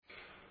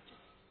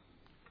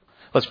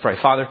Let's pray.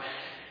 Father,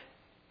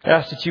 I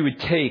ask that you would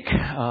take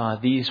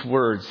these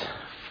words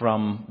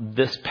from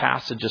this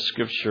passage of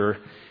Scripture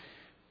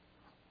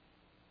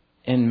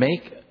and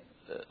make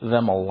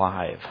them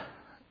alive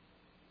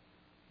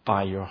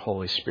by your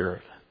Holy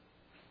Spirit.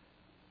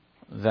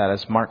 That,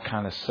 as Mark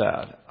kind of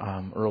said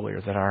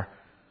earlier, that our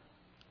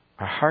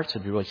hearts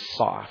would be really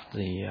soft,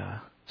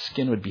 the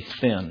skin would be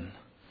thin,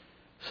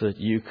 so that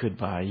you could,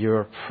 by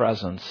your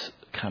presence,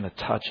 kind of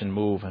touch and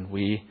move, and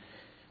we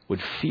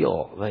would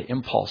feel the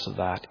impulse of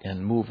that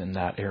and move in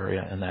that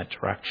area, in that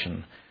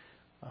direction.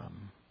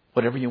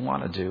 Whatever you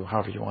want to do,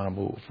 however you want to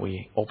move,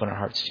 we open our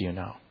hearts to you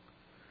now.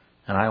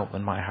 And I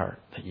open my heart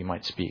that you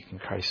might speak in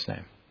Christ's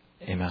name.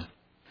 Amen.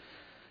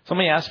 So let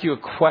me ask you a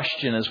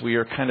question as we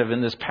are kind of in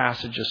this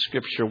passage of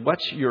Scripture.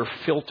 What's your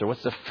filter?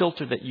 What's the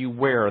filter that you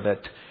wear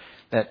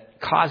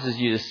that causes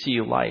you to see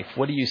life?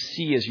 What do you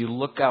see as you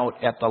look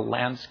out at the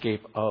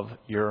landscape of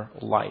your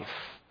life?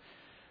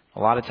 A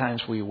lot of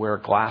times we wear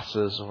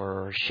glasses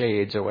or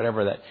shades or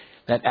whatever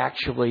that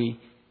actually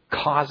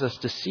cause us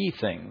to see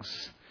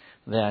things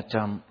that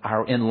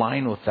are in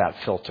line with that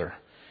filter.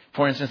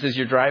 For instance, as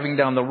you're driving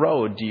down the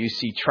road, do you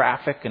see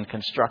traffic and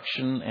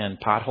construction and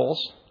potholes?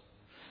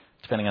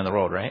 Depending on the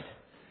road, right?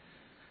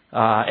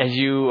 As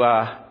you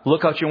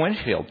look out your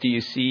windshield, do you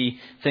see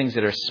things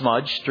that are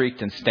smudged,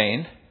 streaked, and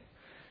stained?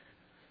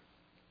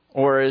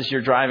 Or as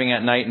you're driving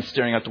at night and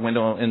staring out the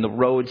window and the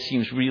road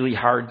seems really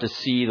hard to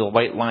see, the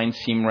white lines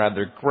seem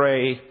rather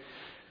gray,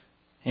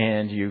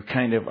 and you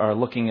kind of are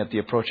looking at the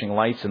approaching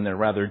lights and they're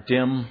rather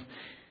dim,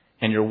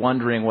 and you're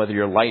wondering whether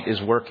your light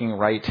is working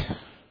right.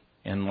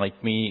 And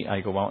like me, I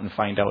go out and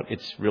find out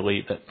it's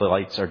really that the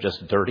lights are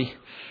just dirty.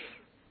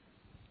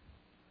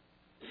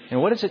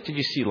 And what is it that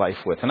you see life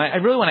with? And I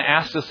really want to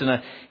ask this in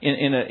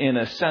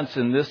a sense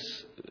in this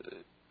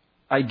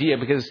idea,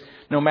 because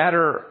no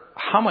matter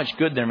how much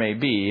good there may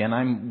be, and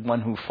I'm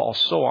one who falls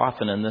so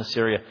often in this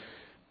area,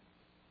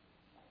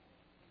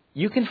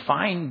 you can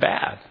find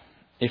bad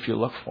if you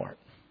look for it.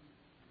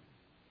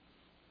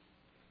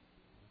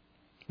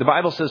 The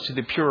Bible says, to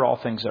the pure all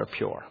things are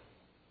pure.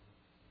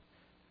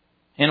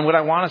 And what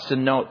I want us to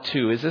note,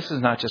 too, is this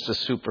is not just a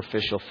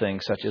superficial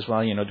thing, such as,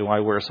 well, do I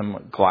wear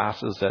some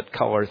glasses that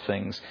color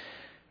things?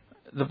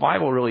 The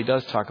Bible really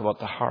does talk about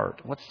the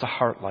heart. What's the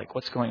heart like?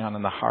 What's going on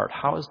in the heart?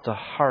 How is the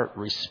heart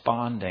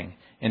responding?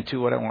 And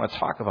to what I want to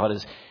talk about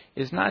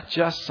is not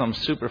just some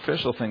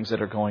superficial things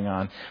that are going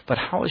on, but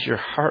how is your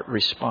heart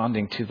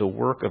responding to the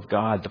work of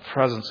God, the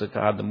presence of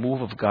God, the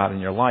move of God in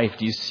your life?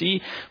 Do you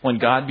see when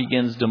God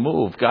begins to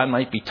move? God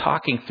might be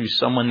talking through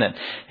someone that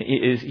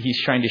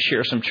he's trying to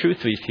share some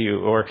truth with you,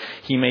 or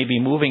he may be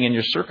moving in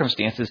your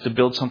circumstances to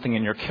build something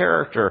in your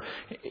character.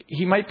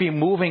 He might be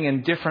moving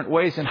in different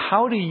ways. And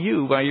how do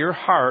you, by your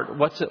heart,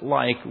 what's it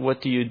like? What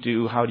do you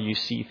do? How do you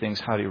see things?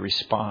 How do you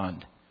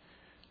respond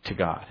to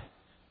God?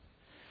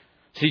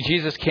 See,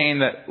 Jesus came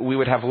that we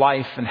would have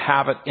life and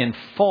have it in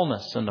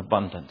fullness and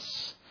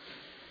abundance.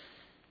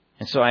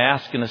 And so I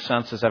ask, in a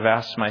sense, as I've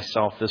asked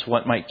myself this,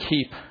 what might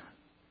keep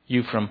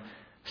you from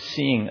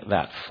seeing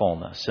that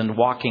fullness and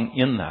walking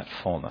in that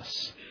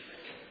fullness?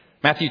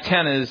 Matthew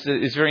 10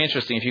 is very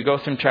interesting. If you go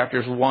from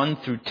chapters 1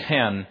 through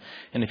 10,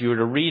 and if you were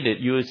to read it,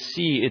 you would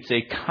see it's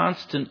a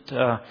constant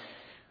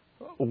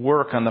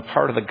work on the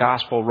part of the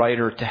gospel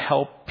writer to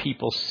help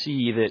people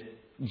see that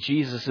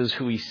Jesus is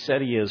who he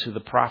said he is, who the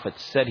prophet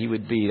said he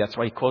would be. That's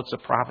why he quotes the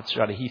prophets.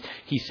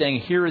 He's saying,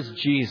 here is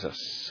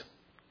Jesus.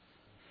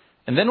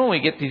 And then when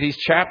we get to these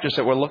chapters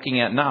that we're looking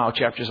at now,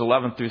 chapters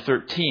 11 through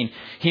 13,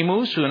 he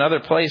moves to another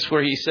place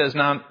where he says,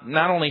 now,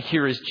 not only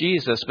here is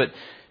Jesus, but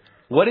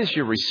what is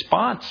your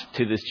response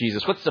to this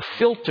Jesus? What's the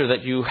filter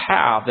that you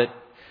have that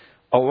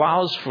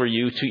allows for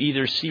you to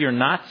either see or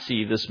not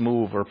see this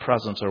move or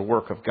presence or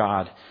work of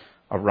God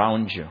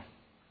around you?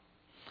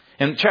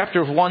 In chapter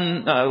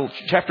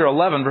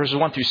 11, verses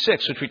 1 through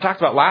 6, which we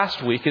talked about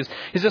last week, is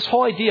this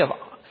whole idea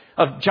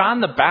of John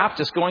the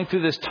Baptist going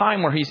through this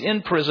time where he's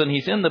in prison,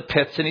 he's in the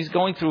pits, and he's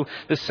going through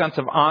this sense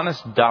of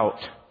honest doubt.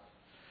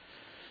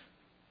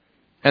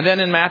 And then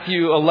in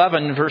Matthew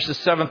 11, verses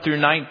 7 through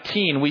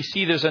 19, we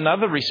see there's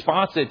another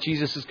response that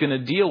Jesus is going to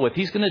deal with.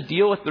 He's going to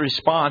deal with the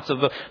response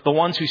of the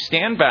ones who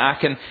stand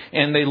back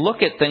and they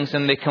look at things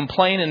and they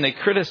complain and they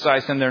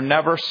criticize and they're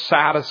never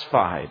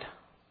satisfied.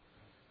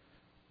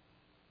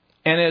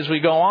 And as we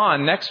go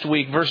on, next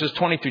week, verses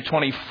 20 through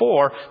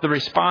 24, the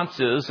response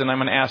is, and I'm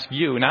going to ask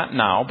you, not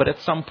now, but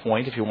at some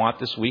point, if you want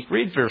this week,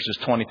 read verses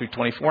 20 through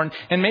 24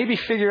 and maybe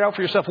figure out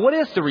for yourself, what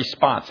is the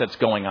response that's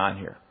going on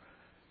here?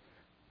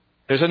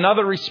 There's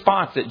another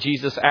response that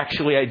Jesus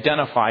actually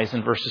identifies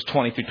in verses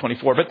 20 through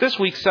 24. But this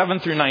week, 7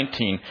 through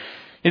 19,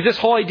 is this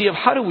whole idea of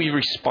how do we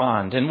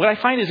respond? And what I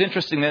find is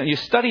interesting that you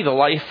study the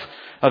life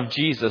of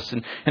Jesus.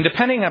 And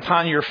depending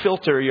upon your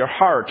filter, your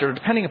heart, or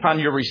depending upon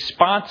your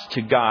response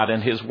to God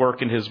and his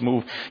work and his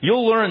move,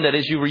 you'll learn that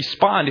as you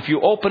respond, if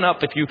you open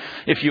up,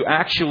 if you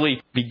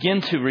actually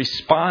begin to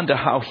respond to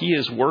how he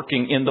is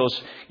working in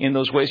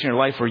those ways in your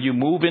life, where you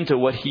move into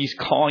what he's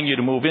calling you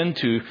to move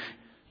into,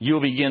 you'll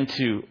begin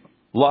to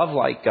love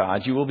like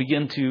God. You will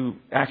begin to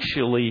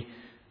actually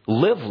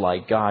live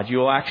like God, you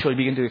will actually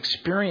begin to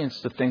experience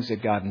the things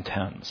that God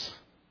intends.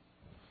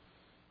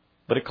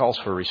 But it calls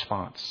for a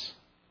response.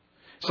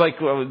 It's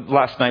like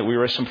last night we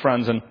were with some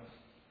friends and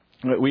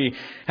we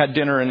had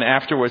dinner, and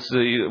afterwards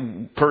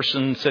the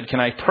person said,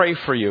 "Can I pray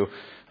for you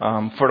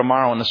for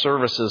tomorrow in the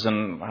services?"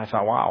 And I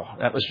thought, wow,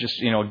 that was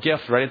just, a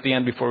gift right at the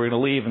end before we were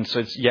going to leave. And so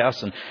it's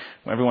yes. And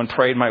everyone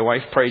prayed. My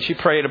wife prayed. She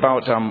prayed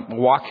about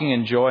walking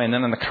in joy. And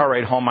then on the car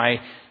ride home,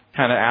 I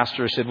kind of asked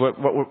her, I said, what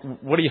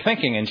are you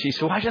thinking? And she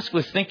said, well, I just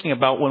was thinking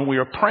about when we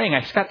were praying,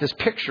 I got this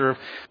picture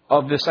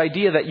of this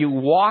idea that you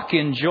walk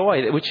in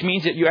joy, which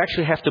means that you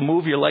actually have to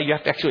move your leg. You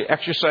have to actually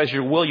exercise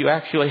your will. You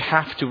actually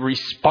have to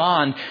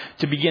respond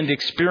to begin to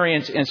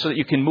experience, and so that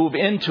you can move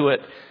into it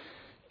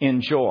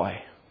in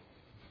joy.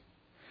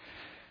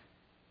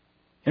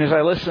 And as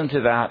I listened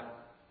to that,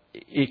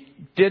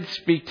 it did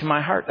speak to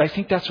my heart. I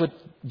think that's what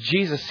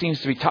Jesus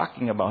seems to be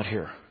talking about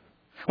here.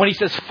 When he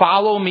says,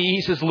 follow me,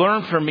 he says,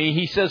 learn from me,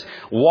 he says,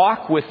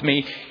 walk with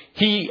me,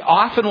 he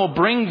often will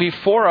bring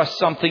before us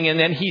something, and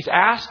then he's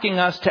asking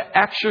us to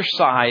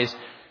exercise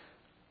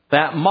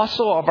that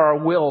muscle of our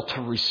will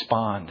to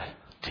respond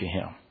to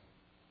him.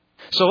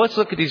 So let's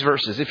look at these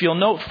verses. If you'll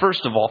note,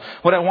 first of all,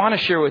 what I want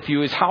to share with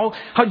you is how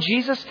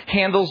Jesus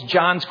handles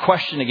John's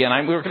question again.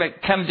 We're going to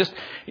kind of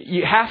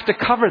you have to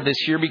cover this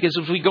here, because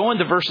as we go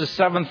into verses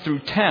 7 through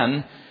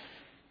 10,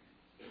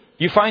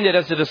 you find that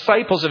as the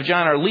disciples of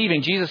John are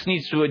leaving, Jesus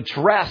needs to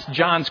address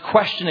John's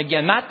question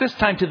again. Not this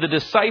time to the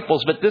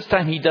disciples, but this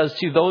time he does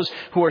to those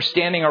who are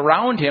standing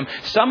around him.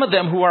 Some of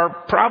them who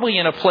are probably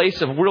in a place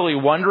of really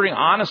wondering,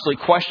 honestly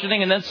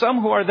questioning, and then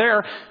some who are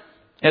there,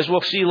 as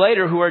we'll see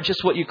later, who are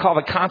just what you call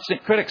the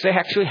constant critics. They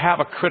actually have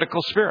a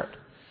critical spirit.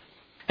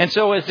 And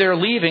so as they're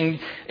leaving,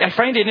 I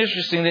find it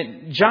interesting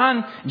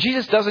that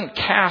Jesus doesn't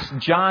cast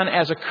John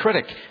as a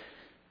critic,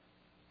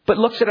 but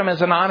looks at him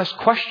as an honest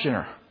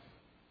questioner.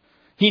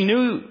 He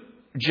knew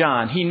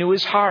John. He knew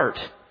his heart.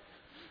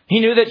 He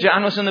knew that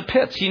John was in the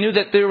pits. He knew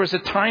that there was a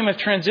time of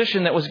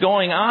transition that was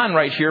going on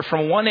right here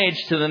from one age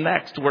to the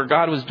next, where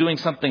God was doing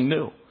something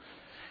new.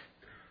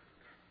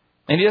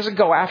 And he doesn't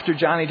go after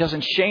John. He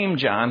doesn't shame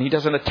John. He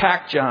doesn't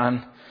attack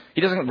John.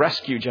 He doesn't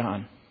rescue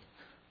John.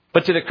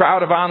 But to the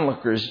crowd of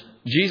onlookers,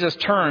 Jesus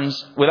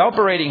turns without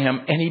berating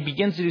him, and he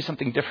begins to do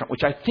something different,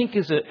 which I think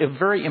is a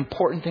very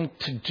important thing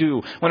to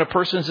do when a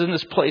person is in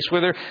this place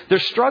where they're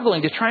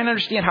struggling to try and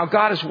understand how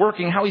God is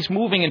working, how he's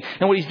moving, and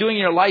what he's doing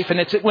in your life.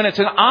 And when it's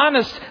an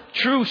honest,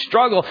 true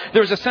struggle,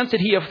 there's a sense that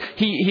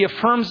he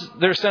affirms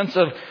their sense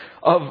of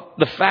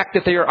the fact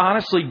that they are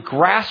honestly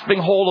grasping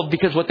hold of,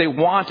 because what they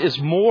want is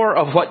more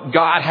of what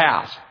God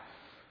has.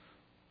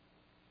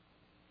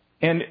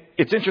 And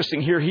it's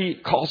interesting here, he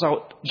calls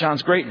out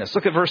John's greatness.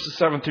 Look at verses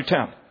 7 through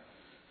 10.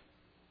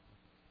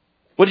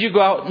 What did you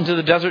go out into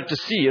the desert to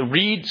see? A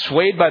reed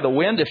swayed by the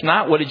wind? If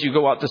not, what did you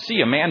go out to see?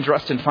 A man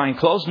dressed in fine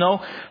clothes?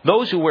 No,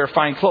 those who wear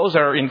fine clothes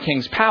are in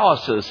king's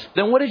palaces.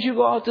 Then what did you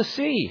go out to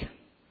see?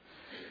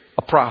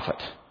 A prophet.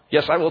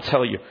 Yes, I will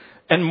tell you,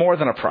 and more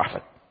than a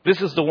prophet. This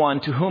is the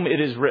one to whom it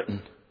is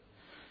written,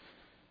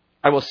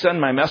 I will send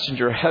my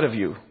messenger ahead of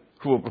you,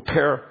 who will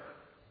prepare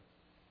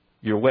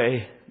your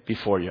way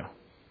before you.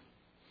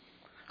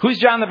 Who's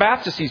John the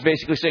Baptist? He's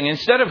basically saying,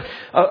 instead of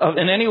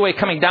in any way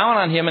coming down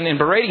on him and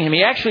berating him,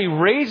 he actually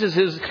raises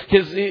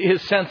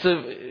his sense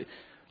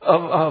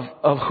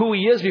of who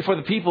he is before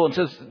the people and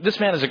says, this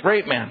man is a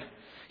great man.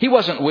 He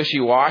wasn't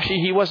wishy-washy.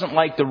 He wasn't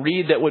like the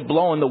reed that would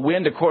blow in the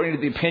wind according to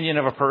the opinion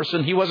of a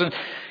person. He wasn't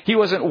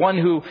one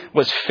who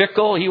was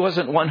fickle. He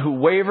wasn't one who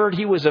wavered.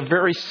 He was a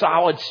very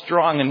solid,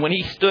 strong. And when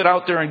he stood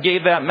out there and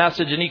gave that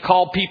message and he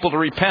called people to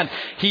repent,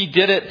 he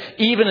did it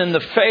even in the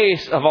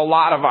face of a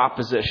lot of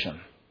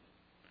opposition.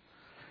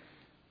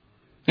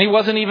 And he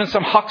wasn't even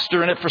some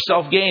huckster in it for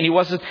self-gain. He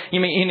wasn't,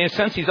 in a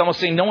sense, he's almost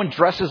saying no one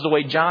dresses the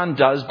way John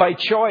does by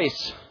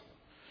choice.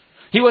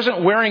 He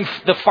wasn't wearing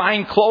the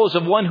fine clothes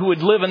of one who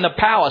would live in the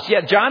palace.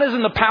 Yeah, John is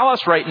in the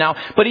palace right now,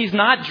 but he's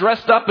not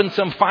dressed up in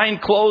some fine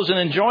clothes and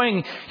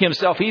enjoying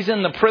himself. He's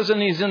in the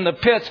prison. He's in the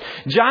pits.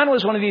 John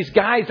was one of these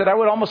guys that I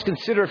would almost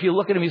consider, if you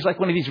look at him, he's like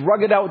one of these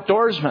rugged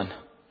outdoorsmen.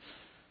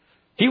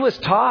 He was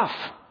tough.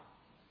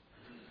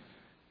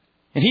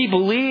 And he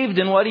believed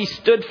in what he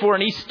stood for,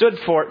 and he stood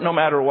for it no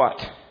matter what.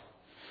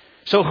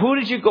 So who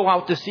did you go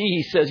out to see?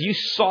 He says, you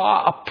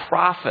saw a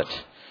prophet.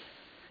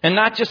 And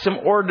not just some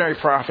ordinary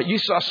prophet. You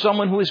saw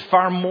someone who is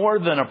far more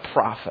than a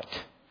prophet.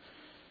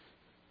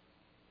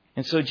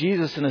 And so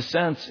Jesus, in a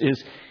sense,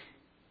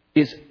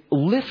 is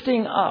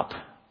lifting up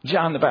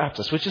John the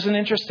Baptist, which is an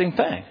interesting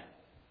thing.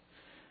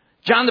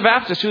 John the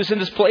Baptist, who is in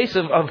this place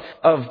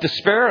of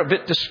despair, a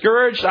bit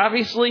discouraged,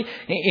 obviously,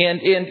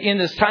 and in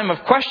this time of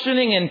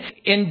questioning.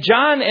 And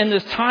John, in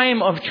this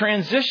time of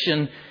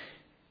transition,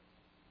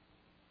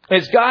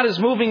 As God is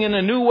moving in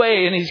a new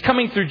way and He's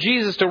coming through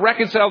Jesus to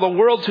reconcile the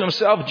world to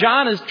Himself,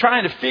 John is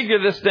trying to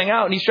figure this thing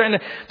out and he's trying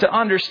to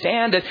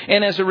understand it.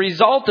 And as a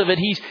result of it,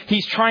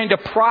 he's trying to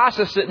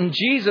process it. And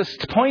Jesus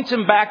points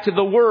him back to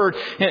the Word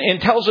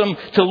and tells him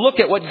to look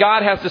at what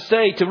God has to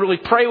say, to really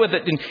pray with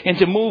it and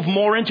to move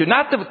more into it.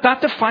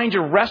 Not to find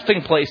your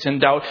resting place in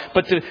doubt,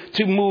 but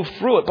to move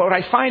through it. But what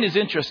I find is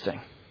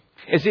interesting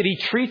is that He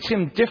treats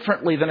him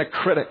differently than a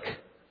critic.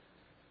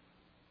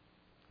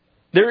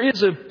 There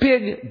is a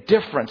big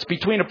difference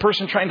between a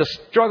person trying to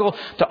struggle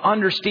to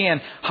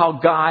understand how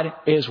God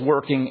is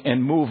working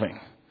and moving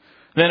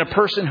than a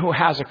person who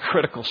has a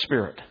critical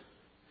spirit.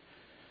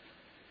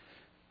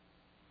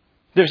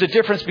 There's a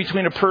difference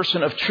between a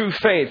person of true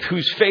faith,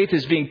 whose faith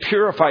is being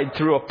purified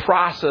through a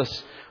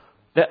process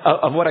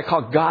of what I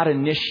call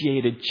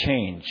God-initiated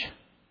change.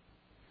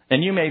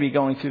 And you may be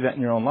going through that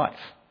in your own life.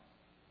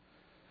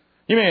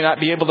 You may not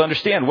be able to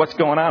understand what's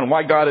going on,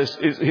 why God has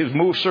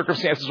moved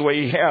circumstances the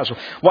way He has,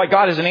 why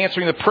God isn't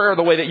answering the prayer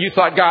the way that you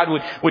thought God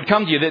would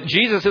come to you, that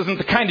Jesus isn't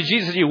the kind of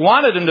Jesus you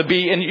wanted Him to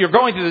be, and you're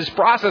going through this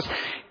process.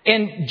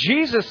 And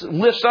Jesus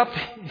lifts up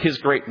His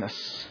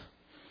greatness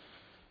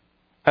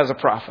as a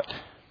prophet.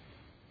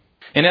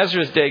 In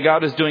Ezra's day,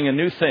 God was doing a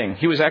new thing.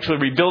 He was actually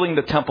rebuilding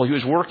the temple. He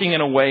was working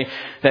in a way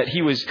that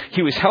he was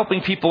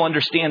helping people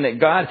understand that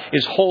God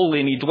is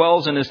holy and He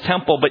dwells in His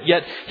temple. But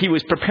yet He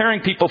was preparing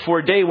people for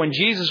a day when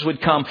Jesus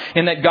would come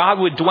and that God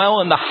would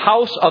dwell in the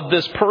house of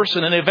this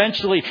person. And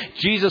eventually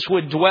Jesus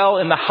would dwell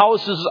in the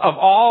houses of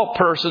all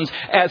persons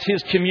as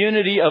His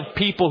community of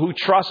people who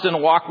trust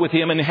and walk with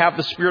Him and have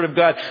the Spirit of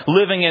God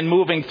living and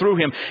moving through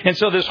Him. And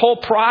so this whole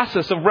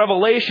process of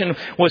revelation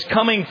was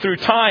coming through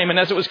time. And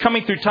as it was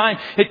coming through time,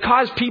 it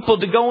caused people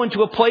to go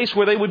into a place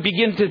where they would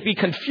begin to be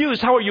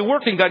confused. How are you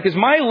working, God? Because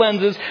my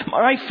lenses,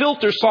 my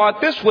filter saw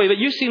it this way, but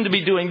you seem to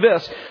be doing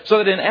this. So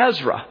that in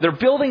Ezra, they're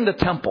building the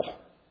temple.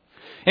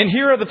 And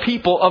here are the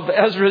people of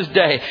Ezra's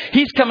day.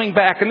 He's coming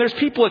back and there's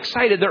people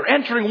excited. They're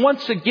entering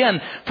once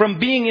again from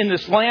being in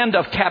this land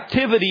of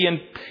captivity and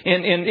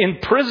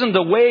imprisoned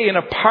away and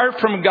apart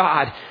from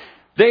God.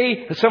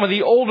 Some of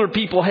the older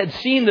people had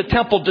seen the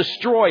temple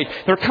destroyed.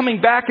 They're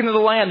coming back into the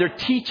land. They're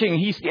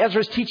teaching.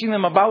 Ezra's teaching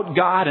them about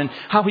God and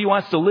how He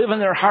wants to live in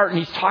their heart. And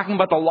he's talking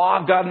about the law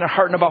of God in their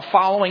heart and about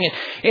following it.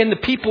 And the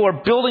people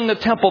are building the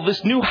temple,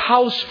 this new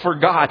house for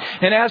God.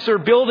 And as they're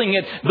building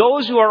it,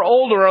 those who are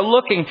older are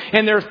looking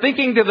and they're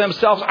thinking to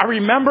themselves, I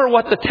remember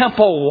what the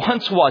temple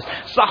once was.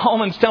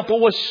 Solomon's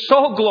temple was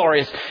so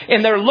glorious.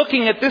 And they're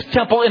looking at this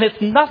temple and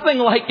it's nothing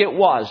like it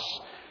was.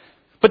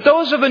 But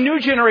those of the new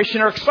generation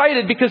are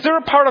excited because they're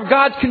a part of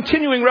God's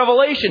continuing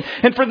revelation.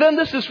 And for them,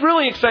 this is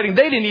really exciting.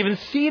 They didn't even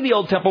see the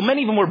old temple.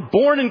 Many of them were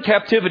born in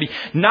captivity.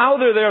 Now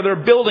they're there,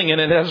 they're building it.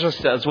 And Ezra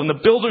says, when the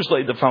builders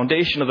laid the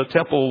foundation of the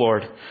temple,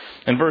 Lord,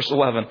 in verse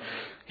 11,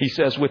 he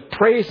says, with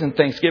praise and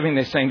thanksgiving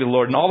they sang to the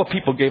Lord. And all the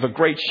people gave a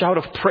great shout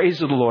of praise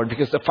to the Lord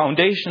because the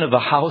foundation of the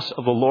house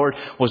of the Lord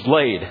was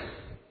laid.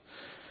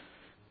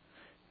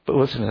 But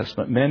listen to this.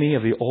 But many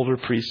of the older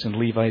priests and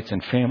Levites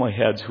and family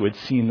heads who had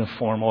seen the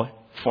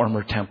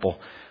former temple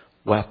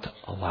wept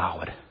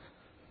aloud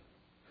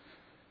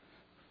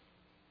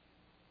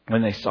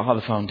when they saw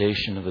the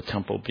foundation of the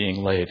temple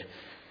being laid.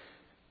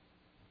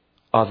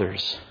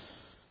 Others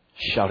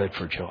shouted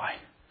for joy.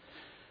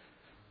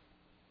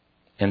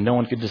 And no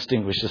one could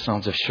distinguish the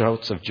sounds of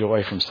shouts of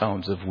joy from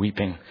sounds of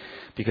weeping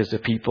because the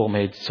people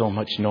made so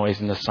much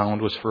noise and the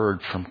sound was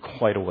heard from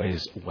quite a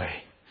ways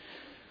away.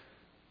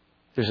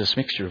 There's this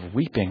mixture of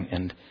weeping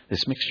and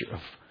this mixture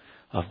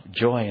of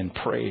joy and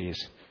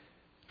praise.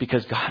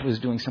 Because God was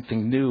doing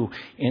something new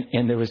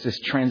and there was this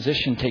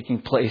transition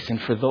taking place. And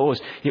for those,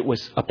 it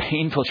was a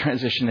painful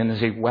transition. And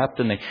as they wept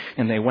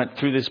and they went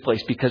through this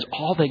place because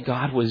all that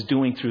God was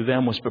doing through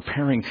them was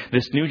preparing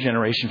this new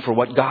generation for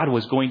what God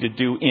was going to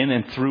do in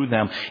and through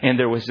them. And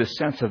there was this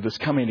sense of this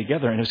coming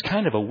together. And it was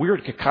kind of a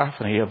weird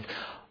cacophony of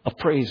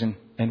praise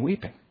and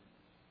weeping.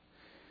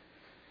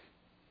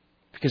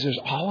 Because there's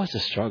always a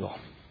struggle.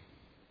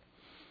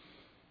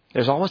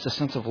 There's always a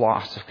sense of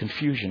loss, of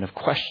confusion, of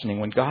questioning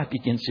when God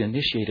begins to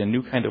initiate a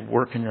new kind of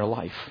work in your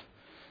life.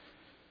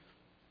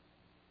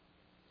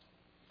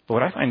 But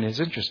what I find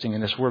is interesting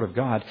in this Word of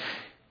God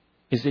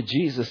is that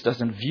Jesus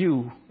doesn't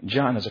view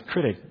John as a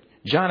critic.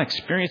 John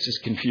experiences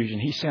confusion.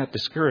 He sat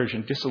discouraged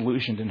and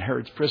disillusioned in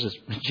Herod's prison.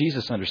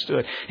 Jesus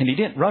understood. And he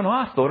didn't run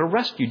off, though, to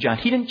rescue John.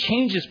 He didn't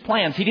change his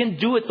plans. He didn't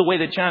do it the way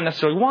that John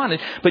necessarily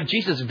wanted. But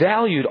Jesus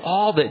valued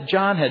all that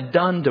John had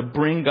done to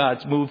bring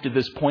God's move to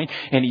this point.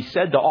 And he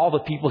said to all the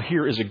people,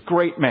 here is a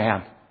great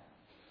man.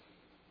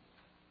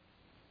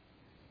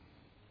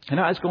 And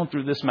I was going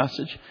through this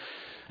message.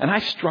 And I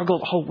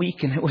struggled all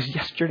week. And it was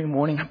yesterday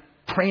morning. I'm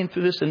praying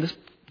through this. And this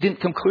didn't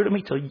come clear to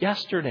me till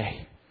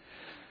yesterday.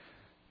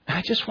 And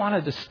I just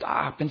wanted to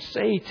stop and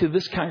say to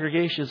this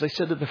congregation, as I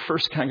said to the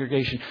first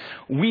congregation,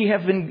 we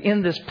have been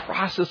in this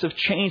process of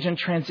change and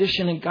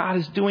transition, and God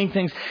is doing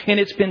things, and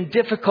it's been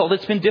difficult.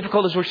 It's been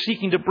difficult as we're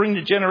seeking to bring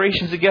the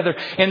generations together.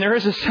 And there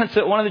is a sense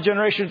that one of the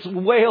generations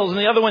wails, and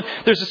the other one,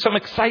 there's some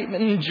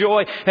excitement and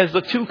joy as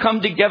the two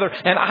come together.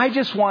 And I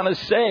just want to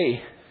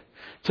say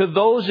To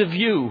those of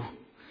you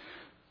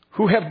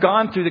who have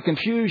gone through the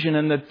confusion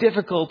and the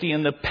difficulty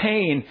and the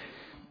pain,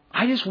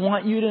 I just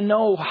want you to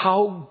know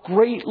how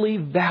greatly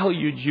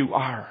valued you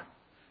are.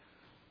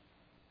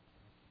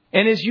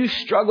 And as you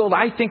struggled,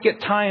 I think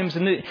at times,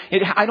 and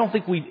I don't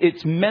think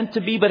it's meant to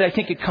be, but I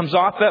think it comes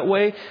off that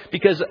way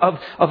because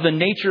of the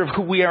nature of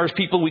who we are as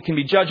people. We can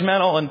be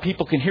judgmental and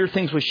people can hear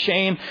things with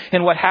shame.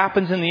 And what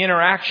happens in the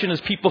interaction is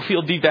people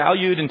feel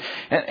devalued.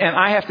 And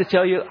I have to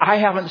tell you, I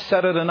haven't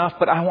said it enough,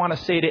 but I want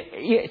to say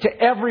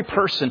to every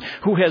person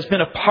who has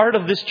been a part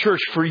of this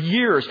church for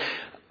years,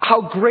 how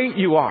great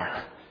you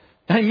are.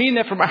 And I mean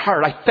that from my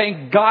heart. I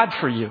thank God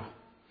for you.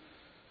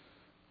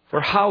 For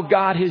how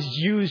God has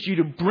used you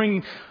to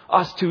bring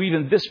us to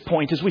even this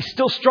point as we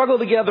still struggle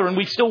together and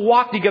we still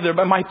walk together.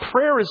 But my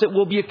prayer is that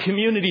we'll be a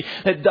community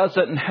that does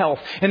that in health.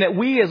 And that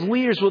we as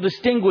leaders will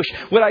distinguish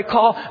what I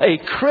call a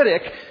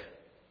critic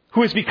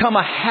who has become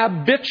a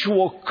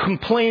habitual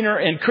complainer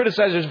and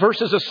criticizer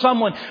versus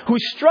someone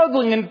who's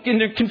struggling and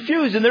they're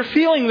confused and they're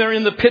feeling they're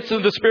in the pits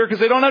of despair because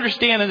they don't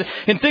understand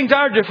and things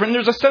are different. And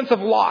there's a sense of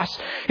loss.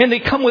 And they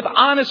come with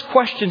honest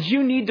questions.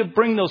 You need to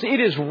bring those. It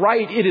is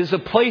right. It is a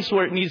place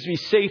where it needs to be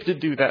safe to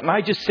do that. And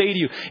I just say to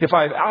you, if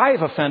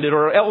I've offended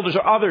or elders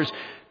or others,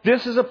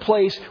 this is a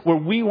place where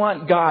we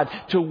want God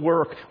to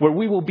work, where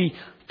we will be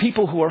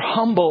people who are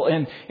humble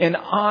and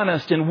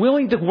honest and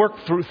willing to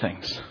work through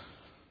things.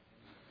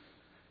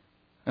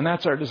 And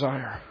that's our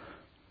desire.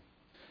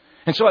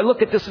 And so I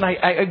look at this and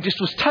I just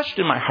was touched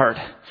in my heart.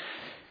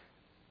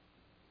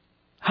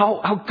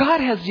 How God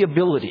has the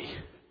ability.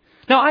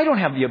 Now, I don't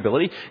have the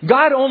ability.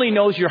 God only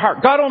knows your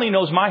heart. God only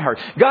knows my heart.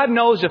 God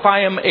knows if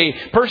I am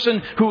a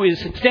person who is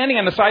standing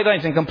on the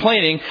sidelines and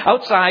complaining,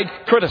 outside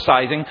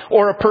criticizing,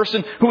 or a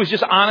person who is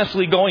just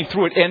honestly going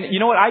through it. And you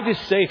know what? I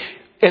just say,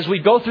 as we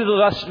go through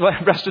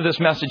the rest of this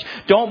message,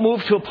 don't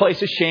move to a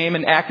place of shame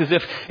and act as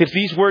if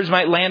these words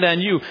might land on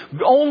you.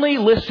 Only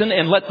listen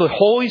and let the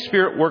Holy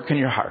Spirit work in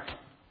your heart.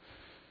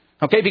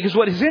 Okay, because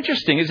what is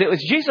interesting is that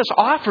as Jesus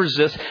offers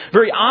this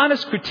very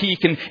honest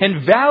critique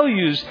and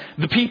values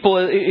the people,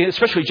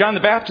 especially John the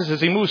Baptist as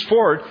he moves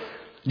forward,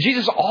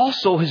 Jesus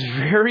also is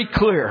very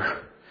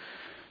clear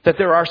that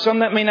there are some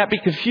that may not be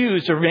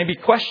confused or may be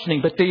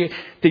questioning, but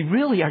they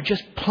really are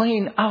just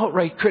plain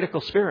outright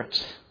critical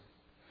spirits.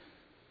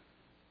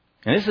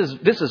 And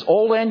this is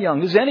old and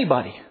young. This is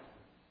anybody.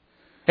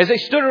 As they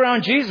stood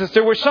around Jesus,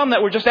 there were some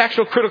that were just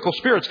actual critical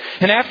spirits.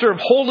 And after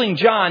holding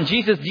John,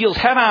 Jesus deals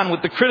head on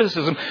with the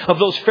criticism of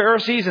those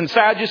Pharisees and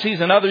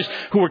Sadducees and others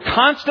who were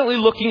constantly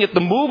looking at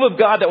the move of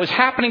God that was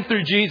happening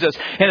through Jesus.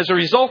 And as a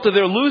result of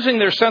their losing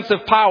their sense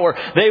of power,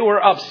 they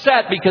were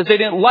upset because they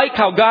didn't like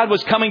how God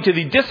was coming to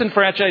the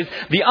disenfranchised,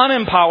 the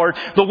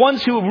unempowered, the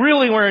ones who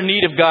really were in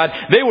need of God.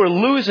 They were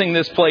losing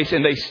this place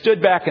and they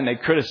stood back and they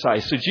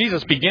criticized. So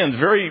Jesus begins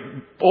very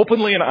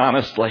openly and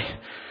honestly.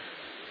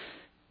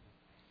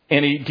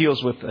 And he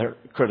deals with their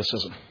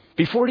criticism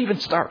before it even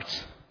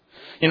starts.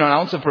 You know, an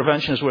ounce of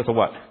prevention is worth a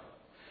what?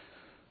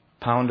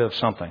 Pound of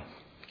something.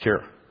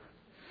 Cure.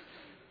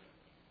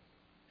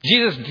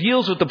 Jesus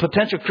deals with the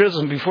potential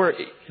criticism before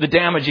the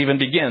damage even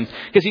begins.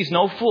 Because he's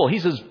no fool.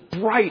 He's as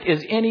bright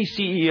as any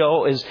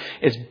CEO,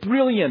 as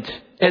brilliant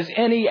as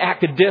any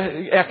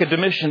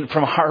academician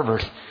from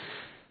Harvard.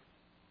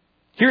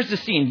 Here's the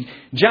scene.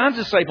 John's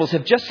disciples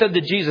have just said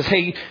to Jesus,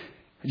 hey,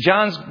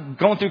 John's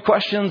going through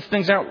questions.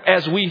 Things aren't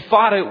as we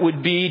thought it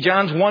would be.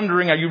 John's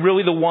wondering, are you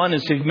really the one?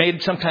 Has he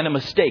made some kind of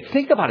mistake?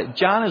 Think about it.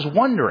 John is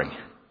wondering.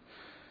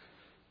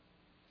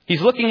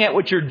 He's looking at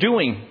what you're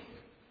doing.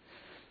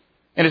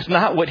 And it's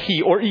not what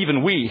he, or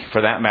even we,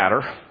 for that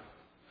matter,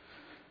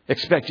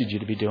 expected you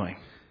to be doing.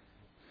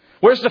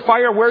 Where's the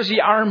fire? Where's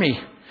the army?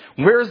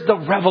 Where's the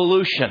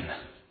revolution?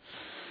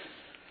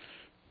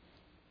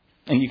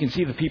 And you can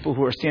see the people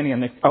who are standing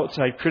on the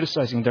outside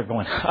criticizing. They're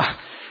going,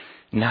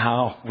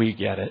 now we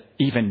get it.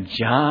 Even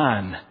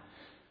John,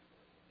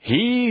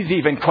 he's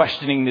even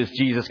questioning this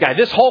Jesus guy.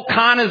 This whole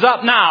con is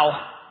up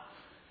now.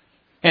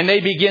 And they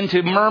begin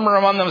to murmur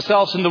among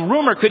themselves. And the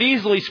rumor could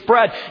easily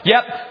spread.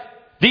 Yep,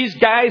 these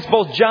guys,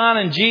 both John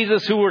and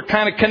Jesus, who were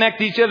kind of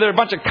connected to each other, a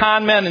bunch of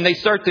con men. And they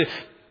start to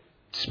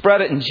spread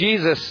it. And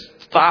Jesus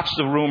stops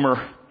the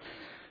rumor.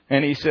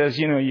 And he says,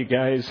 you know, you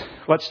guys,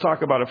 let's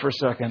talk about it for a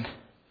second.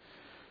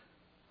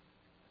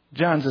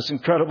 John's this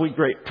incredibly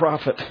great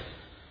prophet.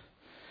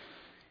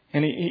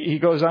 And he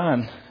goes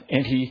on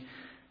and he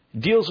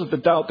deals with the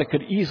doubt that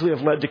could easily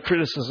have led to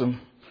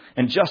criticism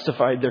and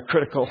justified their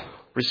critical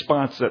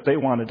response that they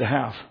wanted to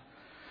have.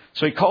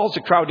 So he calls the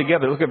crowd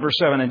together. Look at verse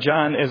 7. And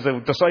John, as the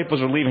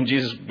disciples are leaving,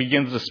 Jesus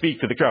begins to speak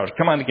to the crowd.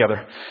 Come on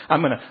together.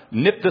 I'm going to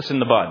nip this in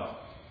the bud.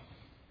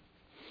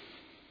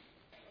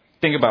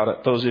 Think about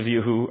it, those of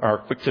you who are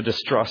quick to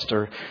distrust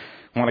or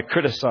want to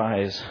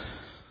criticize.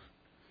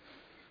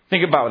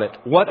 Think about it.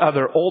 What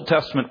other Old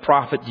Testament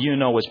prophet do you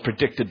know is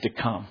predicted to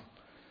come?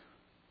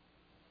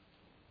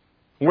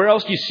 Where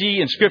else do you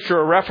see in Scripture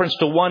a reference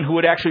to one who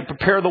would actually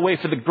prepare the way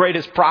for the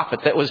greatest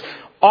prophet that was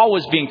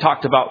always being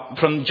talked about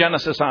from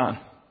Genesis on?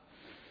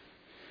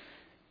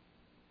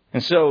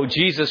 And so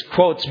Jesus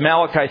quotes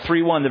Malachi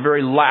 3:1, the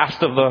very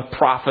last of the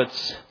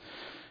prophets.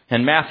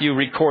 And Matthew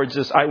records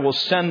this, I will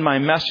send my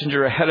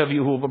messenger ahead of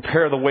you who will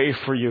prepare the way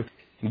for you.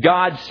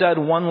 God said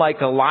one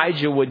like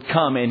Elijah would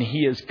come, and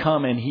he has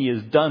come, and he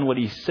has done what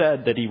he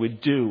said that he would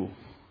do.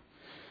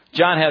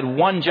 John had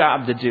one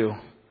job to do,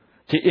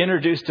 to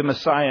introduce the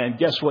Messiah, and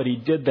guess what? He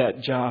did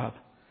that job.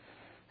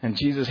 And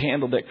Jesus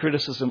handled that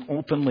criticism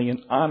openly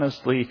and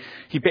honestly.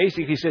 He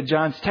basically said,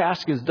 John's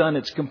task is done.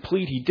 It's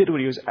complete. He did what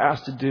he was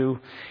asked to do.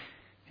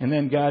 And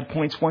then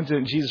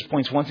Jesus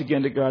points once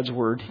again to God's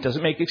word. He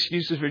doesn't make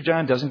excuses for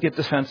John, doesn't get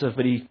defensive,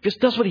 but he just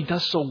does what he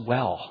does so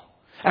well.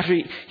 After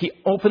he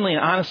openly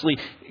and honestly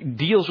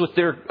deals with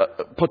their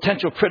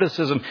potential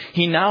criticism,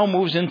 he now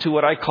moves into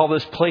what I call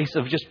this place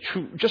of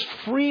just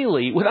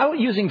freely, without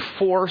using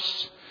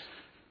force,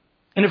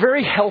 in a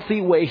very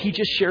healthy way, he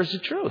just shares the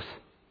truth.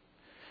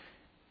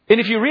 And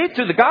if you read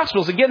through the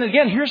Gospels again and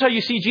again, here's how you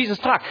see Jesus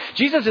talk.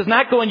 Jesus is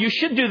not going, you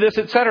should do this,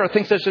 etc.,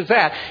 things such as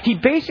that. He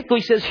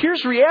basically says,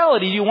 here's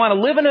reality. Do you want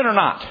to live in it or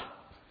not?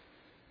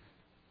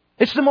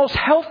 It's the most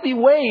healthy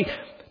way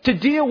to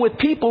deal with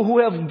people who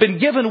have been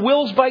given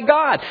wills by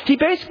God. He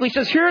basically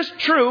says, here's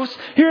truth,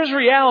 here's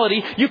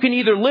reality. You can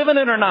either live in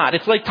it or not.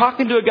 It's like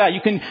talking to a guy.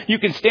 You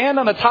can stand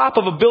on the top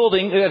of a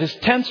building that is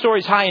 10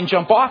 stories high and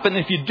jump off, and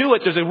if you do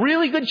it, there's a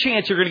really good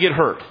chance you're going to get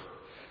hurt.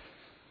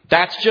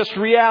 That's just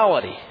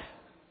reality.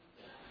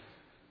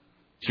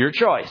 It's your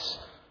choice.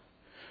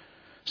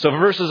 So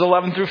verses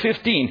 11 through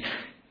 15,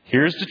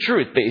 here's the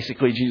truth.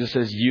 Basically, Jesus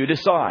says, you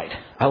decide.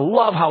 I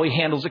love how he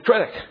handles the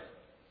critic.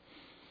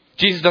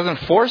 Jesus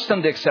doesn't force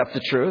them to accept the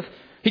truth.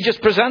 He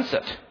just presents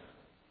it.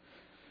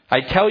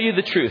 I tell you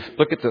the truth.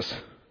 Look at this.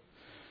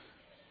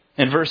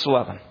 In verse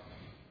 11.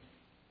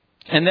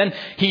 And then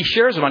he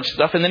shares a bunch of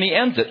stuff, and then he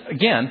ends it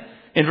again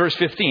in verse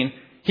 15.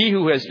 He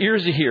who has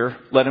ears to hear,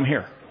 let him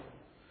hear.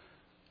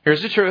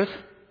 Here's the truth.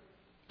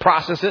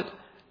 Process it.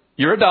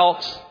 You're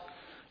adults.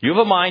 You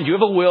have a mind. You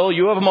have a will.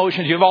 You have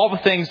emotions. You have all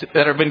the things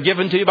that have been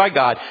given to you by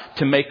God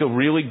to make a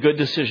really good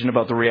decision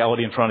about the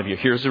reality in front of you.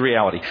 Here's the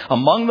reality.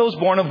 Among those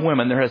born of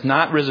women, there has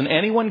not risen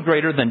anyone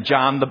greater than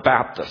John the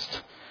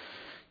Baptist.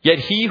 Yet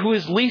he who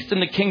is least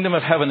in the kingdom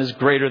of heaven is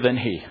greater than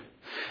he.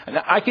 And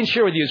I can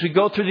share with you as we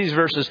go through these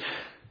verses,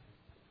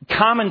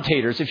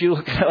 commentators, if you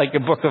look at like the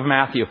book of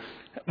Matthew,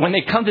 when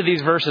they come to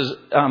these verses,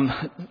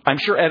 I'm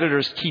sure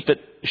editors keep it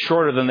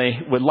shorter than they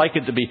would like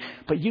it to be.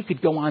 But you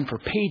could go on for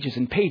pages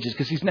and pages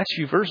because these next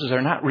few verses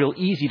are not real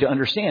easy to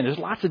understand. There's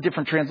lots of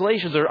different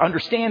translations or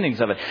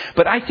understandings of it.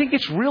 But I think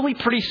it's really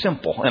pretty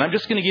simple. And I'm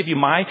just going to give you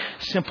my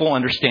simple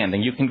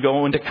understanding. You can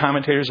go into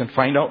commentators and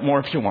find out more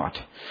if you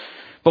want.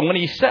 But when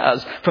he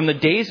says, from the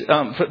days,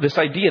 this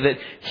idea that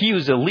he who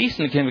is the least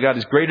in the kingdom of God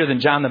is greater than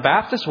John the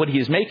Baptist, what he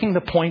is making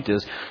the point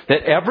is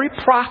that every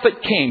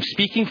prophet came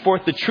speaking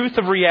forth the truth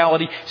of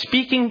reality,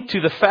 speaking to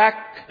the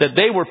fact that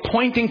they were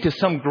pointing to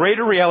some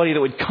greater reality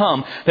that would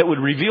come, that would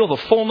reveal the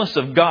fullness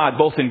of God,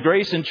 both in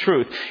grace and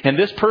truth. And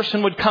this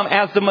person would come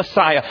as the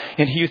Messiah,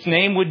 and his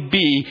name would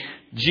be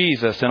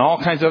Jesus, and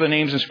all kinds of other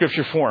names in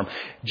Scripture for him.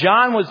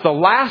 John was the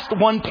last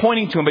one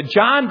pointing to him, but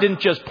John didn't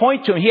just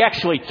point to him, he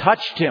actually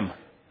touched him.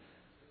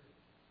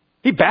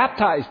 He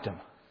baptized him.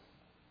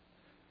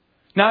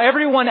 Now,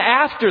 everyone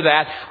after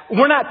that,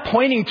 we're not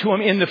pointing to him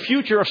in the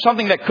future of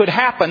something that could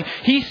happen.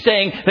 He's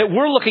saying that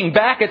we're looking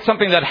back at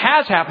something that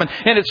has happened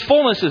and its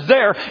fullness is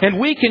there. And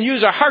we can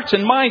use our hearts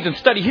and minds and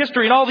study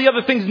history and all the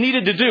other things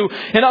needed to do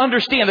and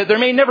understand that there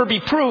may never be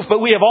proof, but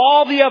we have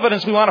all the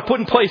evidence we want to put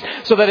in place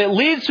so that it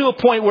leads to a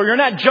point where you're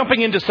not jumping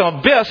into some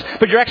abyss,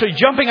 but you're actually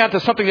jumping onto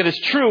something that is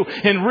true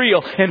and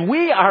real. And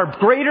we are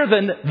greater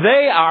than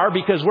they are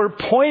because we're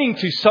pointing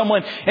to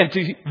someone and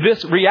to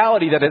this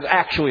reality that has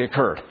actually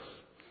occurred.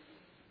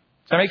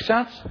 Does that make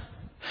sense?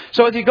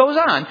 So as he goes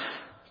on,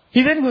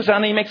 he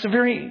makes a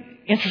very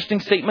interesting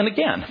statement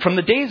again. From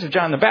the days of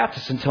John the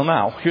Baptist until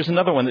now, here's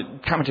another one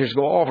that commentators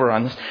go over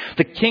on this.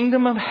 The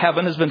kingdom of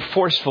heaven has been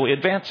forcefully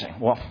advancing.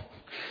 Well,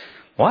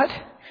 what?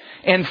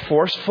 And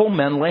forceful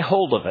men lay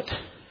hold of it.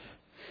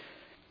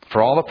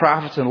 For all the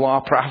prophets and law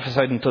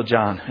prophesied until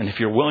John. And if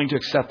you're willing to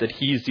accept that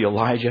he's the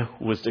Elijah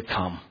who was to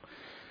come.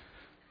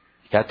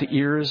 Got the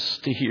ears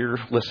to hear,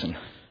 listen.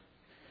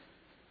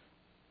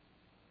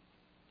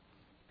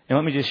 And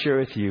let me just share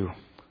with you,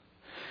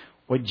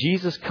 what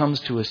Jesus comes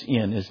to us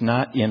in is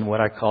not in what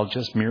I call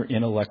just mere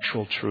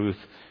intellectual truth.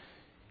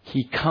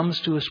 He comes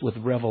to us with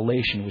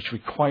revelation, which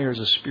requires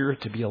a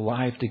spirit to be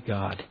alive to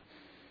God.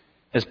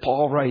 As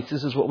Paul writes,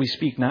 this is what we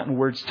speak, not in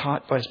words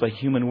taught by us by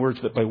human words,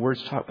 but by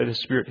words taught by the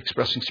Spirit,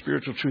 expressing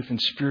spiritual truth in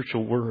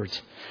spiritual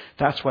words.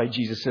 That's why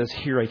Jesus says,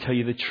 here I tell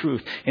you the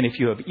truth. And if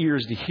you have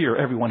ears to hear,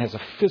 everyone has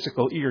a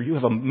physical ear. You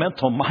have a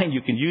mental mind.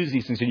 You can use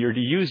these things and you're to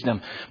use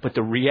them. But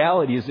the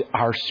reality is that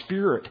our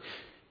spirit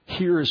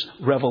hears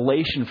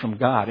revelation from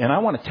God. And I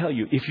want to tell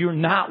you, if you're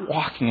not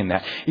walking in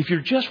that, if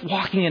you're just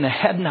walking in a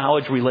head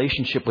knowledge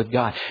relationship with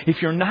God,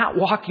 if you're not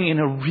walking in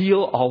a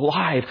real,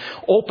 alive,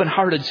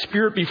 open-hearted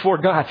spirit before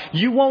God,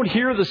 you won't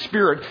hear the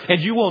Spirit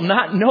and you will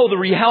not know the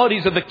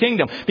realities of the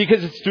kingdom,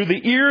 because it's through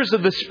the ears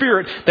of the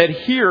Spirit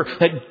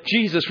that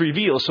Jesus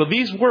reveals. So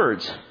these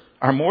words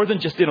are more than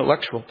just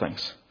intellectual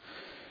things.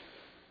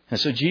 And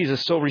so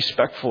Jesus so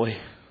respectfully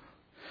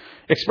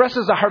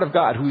expresses the heart of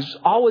God, who's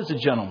always a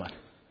gentleman,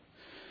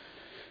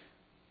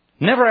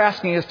 never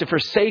asking us to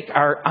forsake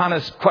our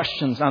honest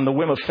questions on the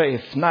whim of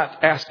faith,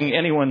 not asking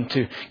anyone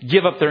to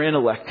give up their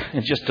intellect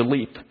and just to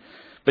leap,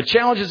 but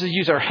challenges us to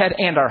use our head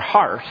and our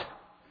heart,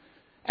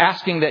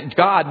 asking that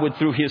God would,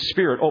 through His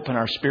Spirit, open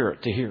our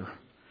spirit to hear.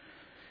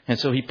 And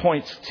so He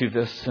points to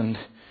this and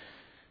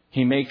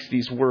He makes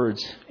these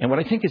words. And what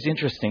I think is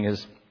interesting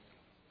is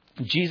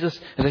Jesus,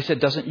 as I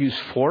said, doesn't use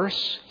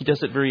force. He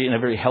does it in a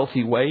very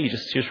healthy way. He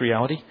just hears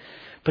reality.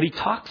 But He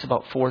talks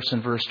about force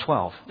in verse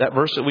 12. That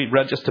verse that we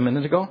read just a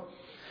minute ago.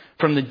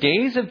 From the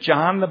days of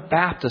John the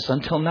Baptist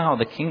until now,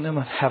 the kingdom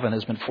of heaven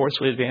has been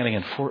forcefully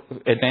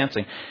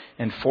advancing,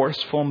 and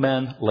forceful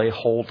men lay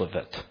hold of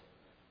it.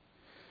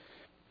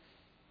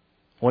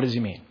 What does He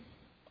mean?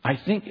 I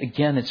think,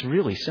 again, it's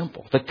really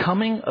simple. The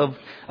coming of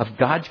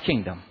God's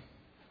kingdom,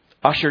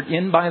 ushered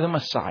in by the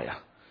Messiah,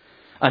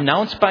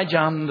 announced by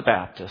John the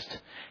Baptist,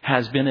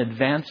 has been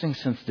advancing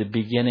since the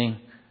beginning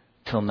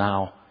till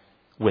now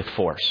with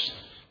force.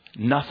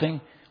 Nothing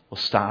will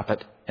stop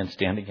it and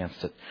stand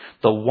against it.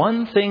 The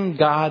one thing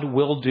God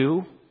will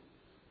do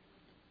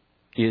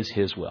is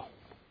His will.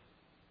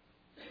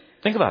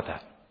 Think about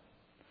that.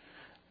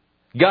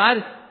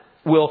 God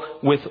will,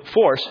 with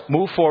force,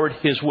 move forward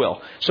His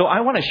will. So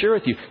I want to share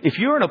with you, if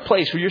you're in a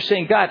place where you're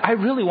saying, God, I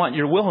really want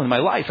your will in my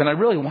life, and I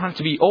really want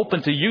to be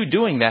open to you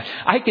doing that,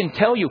 I can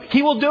tell you,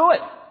 He will do it.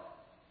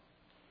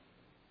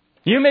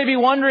 You may be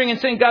wondering and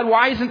saying, God,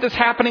 why isn't this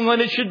happening when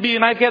it should be?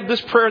 And I've had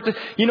this prayer.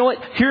 You know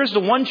what? Here's the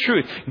one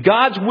truth.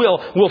 God's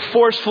will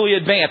forcefully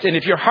advance. And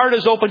if your heart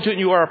is open to it and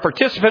you are a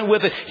participant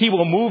with it, He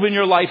will move in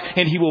your life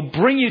and He will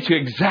bring you to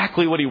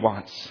exactly what He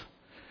wants.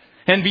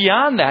 And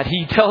beyond that,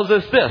 He tells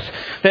us this,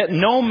 that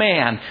no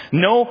man,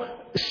 no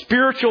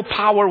spiritual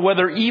power,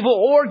 whether evil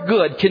or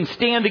good, can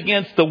stand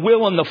against the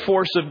will and the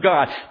force of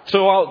God.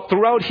 So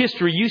throughout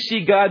history, you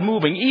see God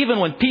moving, even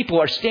when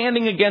people are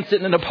standing against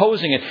it and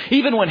opposing it.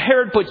 Even when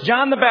Herod puts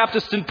John the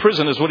Baptist in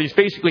prison, is what he's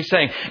basically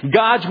saying.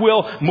 God's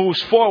will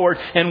moves forward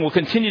and will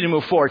continue to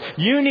move forward.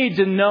 You need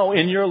to know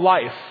in your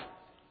life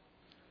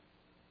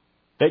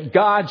that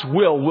God's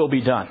will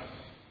be done.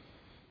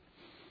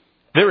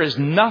 There is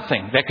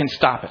nothing that can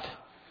stop it.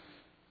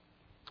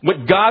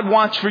 What God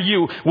wants for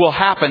you will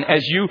happen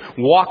as you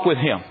walk with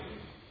Him.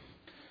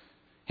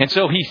 And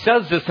so He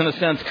says this in a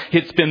sense,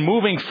 it's been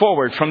moving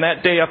forward from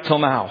that day up till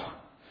now.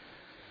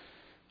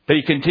 But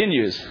He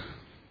continues.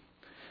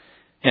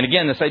 And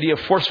again, this idea of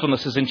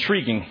forcefulness is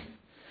intriguing.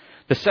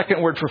 The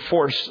second word for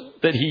force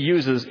that He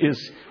uses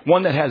is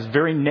one that has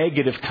very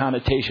negative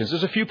connotations.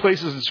 There's a few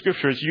places in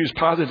Scripture it's used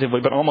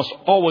positively, but almost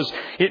always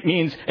it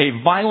means a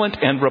violent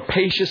and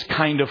rapacious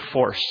kind of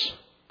force.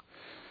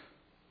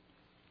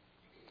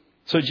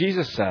 So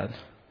Jesus said,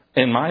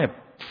 in my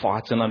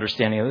thoughts and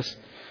understanding of this,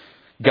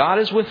 God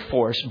is with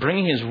force,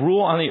 bringing His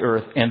rule on the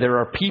earth, and there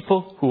are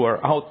people who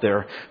are out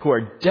there who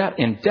are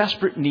in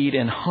desperate need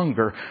and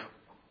hunger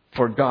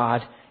for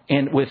God,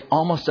 and with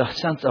almost a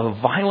sense of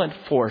violent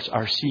force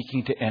are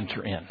seeking to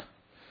enter in.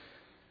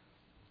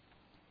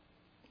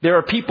 There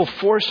are people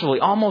forcefully,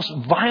 almost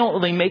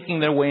violently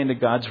making their way into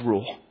God's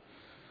rule.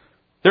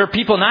 There are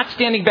people not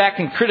standing back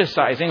and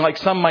criticizing like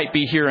some might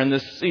be here in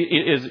this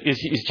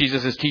is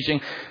Jesus' teaching.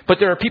 But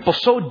there are people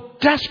so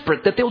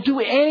desperate that they'll do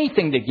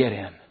anything to get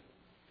in.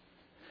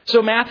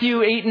 So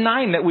Matthew 8 and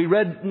 9 that we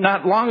read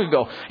not long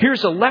ago.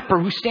 Here's a leper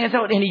who stands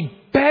out and he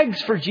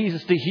begs for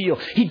Jesus to heal.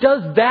 He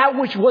does that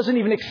which wasn't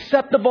even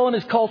acceptable in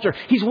his culture.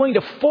 He's willing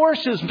to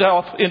force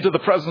himself into the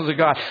presence of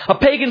God. A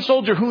pagan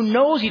soldier who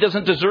knows he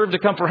doesn't deserve to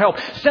come for help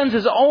sends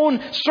his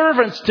own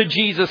servants to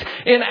Jesus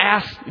and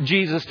asks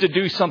Jesus to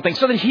do something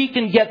so that he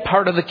can get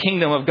part of the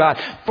kingdom of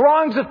God.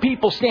 Throngs of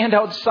people stand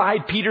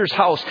outside Peter's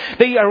house.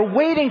 They are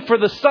waiting for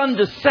the sun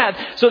to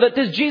set so that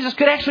this Jesus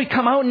could actually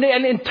come out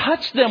and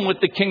touch them with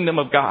the kingdom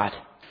of God.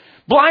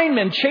 Blind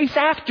men chase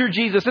after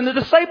Jesus, and the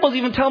disciples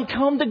even tell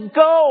him to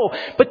go.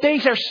 But they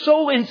are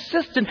so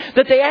insistent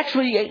that they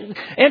actually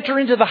enter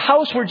into the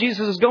house where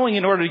Jesus is going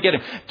in order to get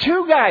him.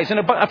 4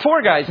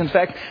 guys, in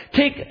fact,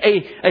 take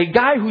a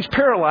guy who's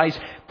paralyzed,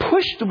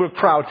 push through a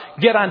crowd,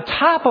 get on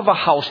top of a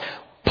house,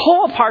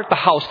 pull apart the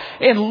house,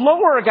 and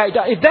lower a guy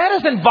down. If that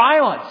isn't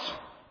violence.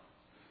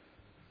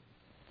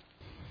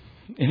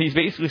 And he's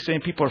basically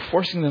saying people are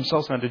forcing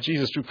themselves onto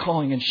Jesus through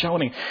calling and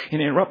shouting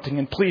and interrupting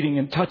and pleading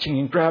and touching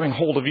and grabbing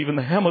hold of even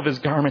the hem of his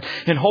garment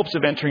in hopes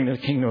of entering the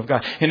kingdom of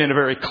God. And in a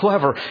very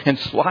clever and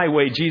sly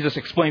way, Jesus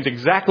explains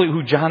exactly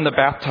who John the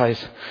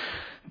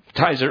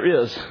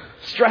Baptizer is,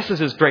 stresses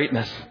his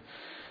greatness,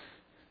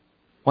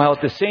 while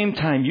at the same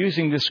time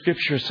using the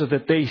scripture so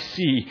that they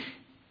see,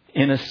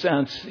 in a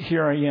sense,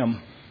 here I am.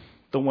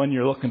 the one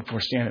you're looking for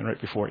standing right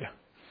before you.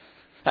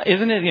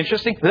 Isn't it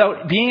interesting?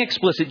 Without being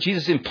explicit,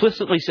 Jesus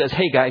implicitly says,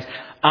 hey guys,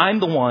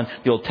 I'm the one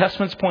the Old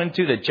Testament's pointed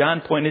to, that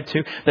John pointed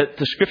to, that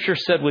the Scripture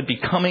said would be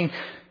coming,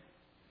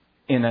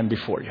 and I'm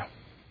before you.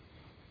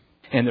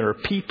 And there are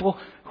people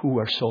who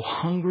are so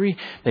hungry,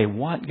 they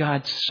want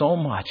God so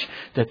much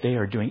that they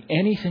are doing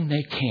anything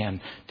they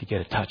can to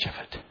get a touch of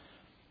it.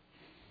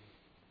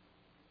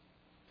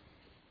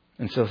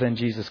 And so then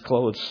Jesus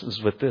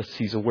closes with this.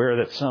 He's aware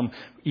that some,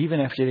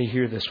 even after they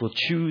hear this, will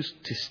choose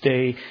to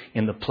stay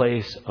in the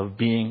place of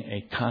being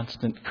a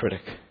constant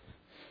critic.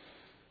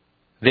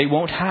 They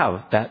won't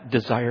have that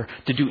desire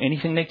to do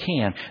anything they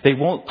can. They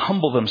won't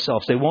humble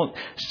themselves. They won't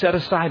set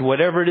aside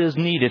whatever it is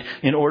needed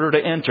in order to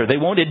enter. They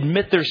won't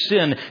admit their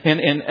sin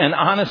and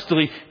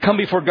honestly come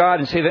before God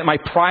and say that my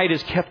pride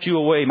has kept you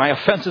away. My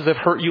offenses have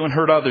hurt you and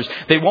hurt others.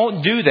 They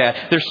won't do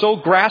that. They're so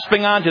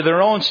grasping onto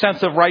their own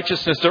sense of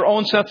righteousness, their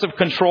own sense of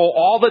control,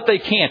 all that they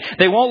can.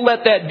 They won't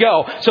let that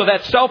go. So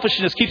that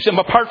selfishness keeps them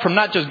apart from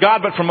not just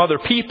God, but from other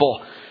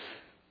people.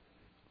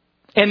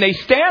 And they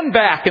stand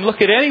back and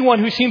look at anyone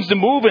who seems to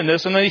move in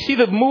this, and they see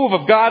the move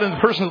of God in the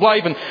person's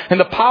life and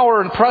the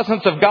power and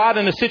presence of God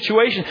in a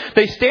situation.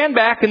 They stand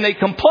back and they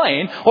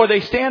complain, or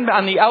they stand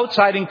on the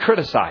outside and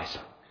criticize.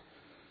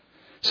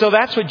 So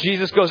that's what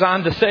Jesus goes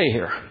on to say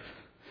here.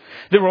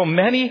 There are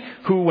many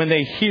who, when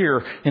they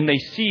hear and they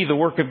see the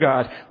work of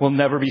God, will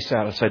never be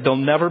satisfied. They'll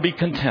never be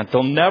content.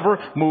 They'll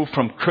never move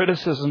from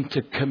criticism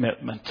to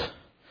commitment.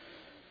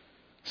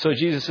 So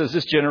Jesus says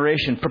this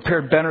generation,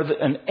 prepared better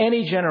than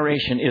any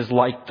generation, is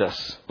like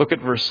this. Look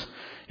at verse,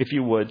 if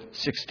you would,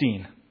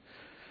 16.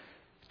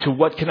 To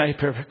what can I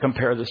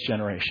compare this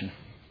generation?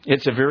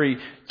 It's a very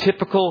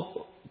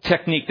typical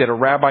technique that a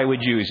rabbi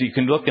would use. You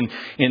can look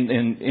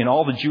in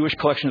all the Jewish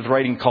collections of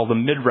writing called the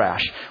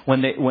Midrash.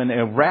 When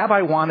a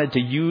rabbi wanted to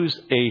use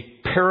a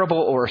parable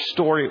or a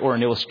story or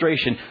an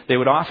illustration, they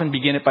would often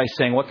begin it by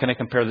saying, what can I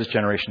compare this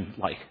generation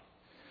like?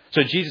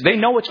 So Jesus, they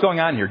know what's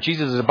going on here.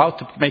 Jesus is about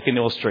to make an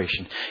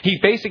illustration. He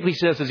basically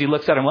says, as he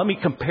looks at him, let me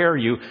compare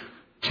you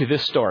to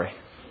this story.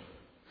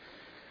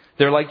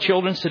 They're like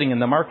children sitting in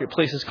the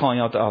marketplaces calling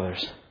out to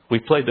others. We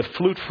played the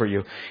flute for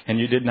you,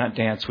 and you did not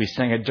dance. We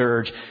sang a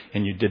dirge,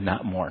 and you did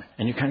not mourn.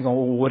 And you kind of go,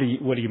 well, what are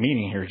you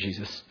meaning here,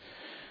 Jesus?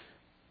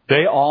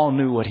 They all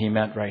knew what he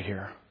meant right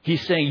here.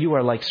 He's saying you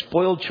are like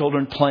spoiled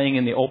children playing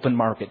in the open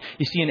market.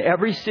 You see, in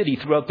every city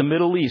throughout the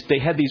Middle East, they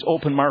had these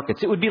open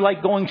markets. It would be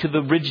like going to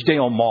the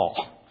Ridgedale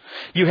Mall.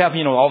 You have,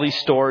 all these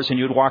stores, and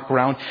you would walk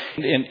around,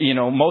 and,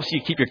 most of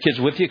you keep your kids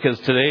with you, because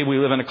today we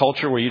live in a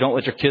culture where you don't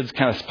let your kids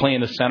kind of play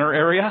in the center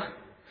area.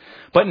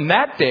 But in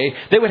that day,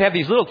 they would have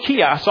these little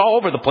kiosks all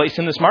over the place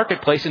in this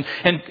marketplace,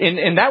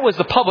 and that was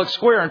the public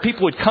square, and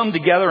people would come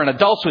together, and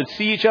adults would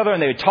see each other, and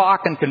they would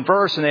talk and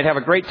converse, and they'd have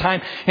a great time,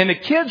 and the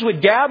kids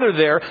would gather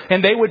there,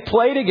 and they would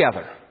play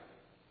together.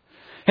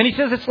 And he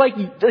says it's like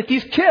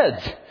these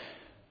kids.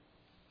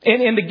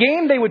 And in the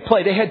game they would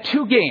play, they had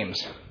two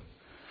games.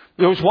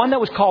 There was one that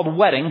was called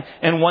wedding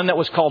and one that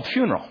was called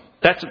funeral.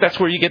 That's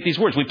where you get these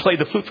words. We played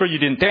the flute for you,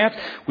 didn't dance.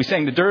 We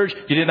sang the dirge,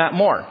 you did not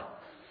mourn.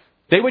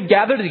 They would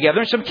gather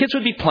together, and some kids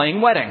would be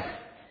playing wedding.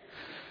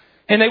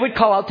 And they would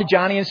call out to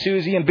Johnny and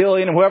Susie and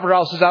Billy and whoever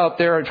else is out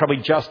there, and probably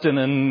Justin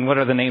and what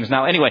are the names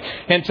now. Anyway,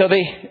 and so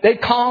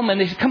they'd call them and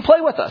they said, come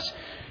play with us.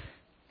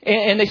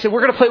 And they said,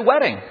 we're going to play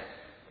wedding.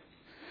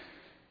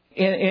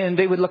 And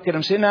they would look at them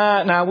and say,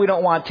 nah, we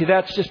don't want to.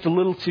 That's just a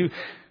little too...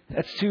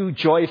 That's too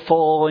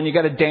joyful, and you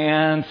got to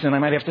dance, and I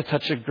might have to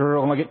touch a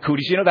girl, and I'll get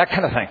cooties, that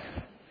kind of thing.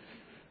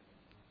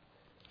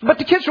 But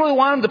the kids really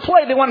want them to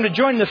play. They want them to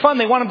join in the fun.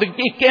 They want them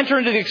to enter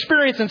into the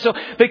experience, and so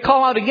they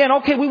call out again,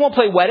 okay, we won't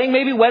play wedding.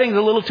 Maybe wedding's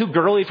a little too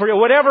girly for you,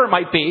 whatever it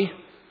might be.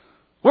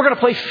 We're going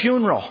to play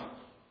funeral.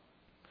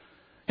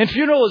 And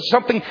funeral is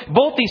something,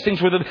 both these things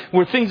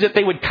were things that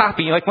they would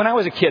copy. Like when I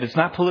was a kid, it's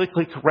not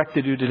politically correct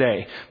to do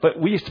today, but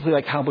we used to play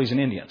like cowboys and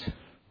Indians.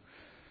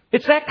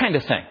 It's that kind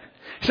of thing.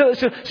 So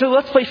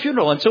let's play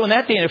funeral. And so in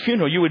that day in a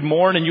funeral, you would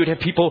mourn, and you would have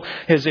people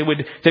as they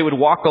would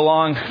walk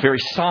along very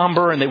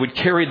somber, and they would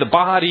carry the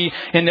body.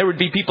 And there would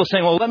be people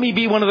saying, well, let me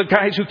be one of the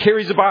guys who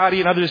carries the body,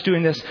 and others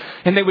doing this.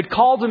 And they would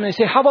call them and they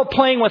say, how about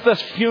playing with us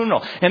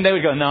funeral? And they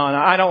would go, no,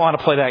 I don't want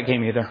to play that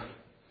game either.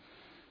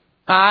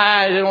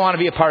 I didn't want to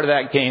be a part of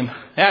that game.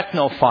 That's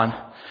no fun.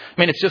 I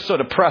mean, it's just so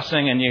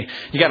depressing, and you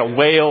got to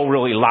wail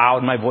really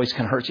loud. My voice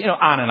can hurt.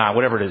 On and on,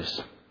 whatever it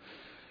is.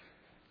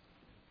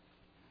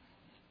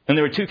 And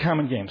there were two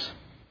common games.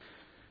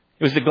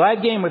 It was the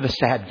glad game or the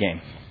sad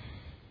game.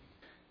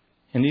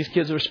 And these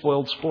kids were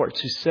spoiled sports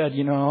who said,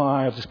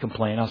 I'll just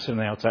complain. I'll sit on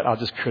the outside. I'll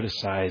just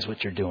criticize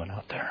what you're doing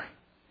out there.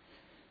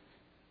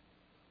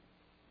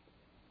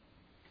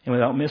 And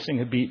without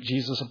missing a beat,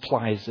 Jesus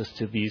applies this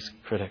to these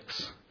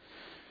critics.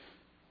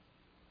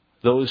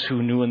 Those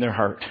who knew in their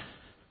heart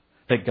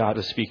that God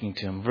is speaking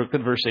to him. Look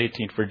at verse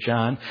 18. For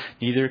John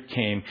neither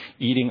came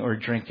eating or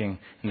drinking,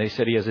 and they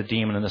said he has a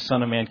demon. And the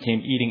Son of Man came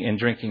eating and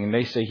drinking, and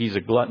they say he's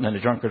a glutton and a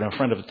drunkard and a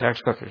friend of the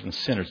tax collectors and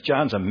sinners.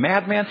 John's a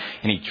madman,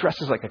 and he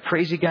dresses like a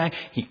crazy guy.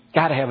 He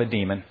got to have a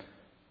demon.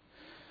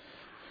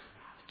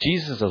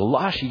 Jesus is a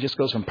lush. He just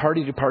goes from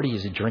party to party.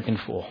 He's a drinking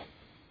fool.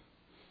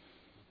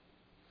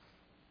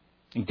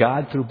 And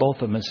God, through both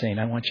of them, is saying,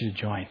 I want you to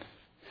join.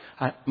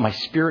 My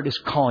Spirit is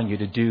calling you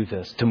to do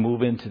this, to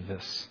move into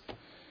this.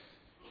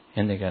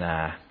 And they're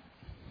going,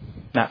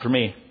 not for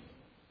me.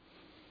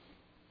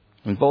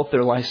 And both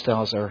their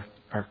lifestyles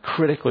are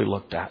critically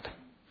looked at.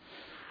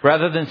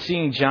 Rather than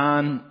seeing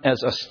John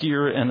as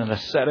austere and an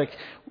ascetic,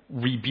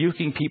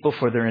 rebuking people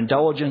for their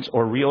indulgence,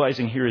 or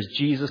realizing here is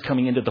Jesus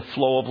coming into the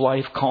flow of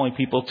life, calling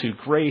people to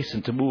grace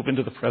and to move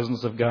into the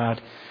presence of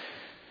God.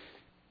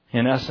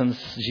 In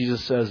essence,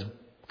 Jesus says,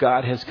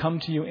 God has come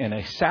to you in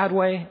a sad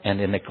way and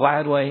in a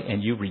glad way,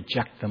 and you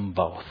reject them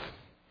both.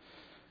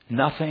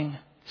 Nothing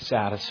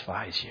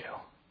satisfies you.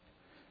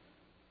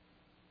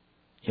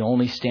 You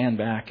only stand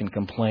back and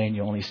complain.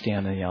 You only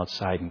stand on the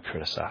outside and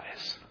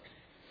criticize.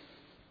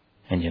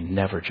 And you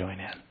never join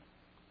in.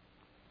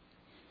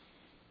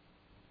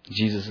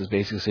 Jesus is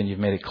basically saying, you've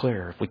made it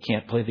clear. If we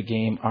can't play the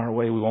game our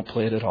way, we won't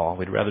play it at all.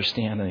 We'd rather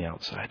stand on the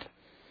outside.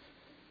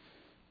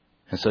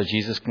 And so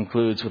Jesus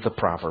concludes with a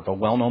proverb, a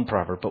well-known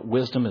proverb, but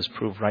wisdom is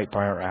proved right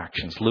by our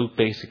actions. Luke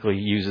basically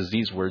uses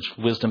these words,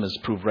 wisdom is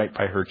proved right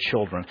by her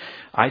children.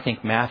 I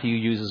think Matthew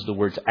uses the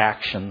words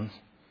action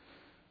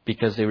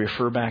because they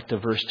refer back to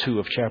verse 2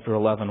 of chapter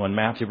 11 when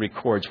Matthew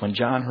records, when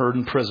John heard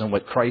in prison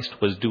what Christ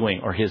was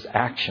doing or his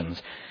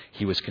actions,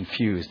 he was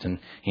confused and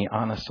he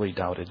honestly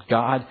doubted.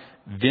 God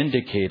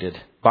vindicated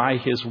by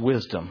his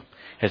wisdom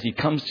as he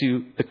comes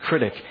to the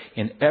critic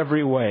in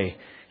every way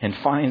and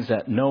finds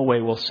that no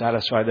way will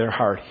satisfy their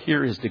heart.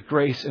 Here is the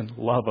grace and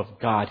love of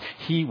God.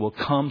 He will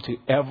come to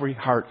every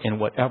heart in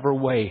whatever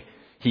way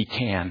he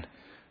can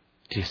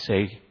to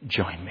say,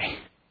 join me.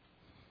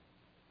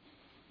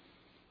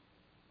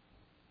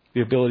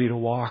 The ability to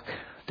walk,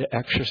 to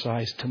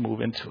exercise, to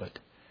move into it.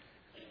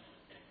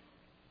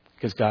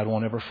 Because God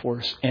won't ever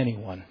force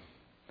anyone.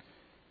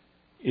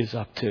 Is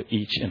up to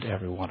each and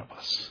every one of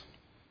us.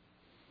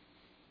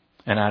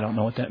 And I don't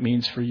know what that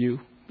means for you.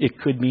 It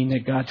could mean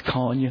that God's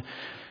calling you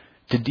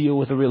to deal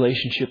with a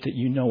relationship that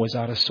you know is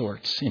out of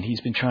sorts, and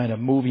he's been trying to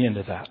move you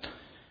into that.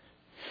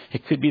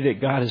 It could be that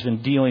God has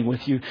been dealing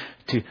with you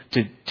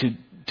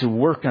to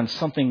work on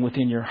something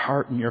within your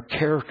heart and your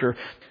character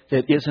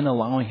that isn't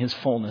allowing his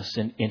fullness,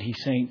 and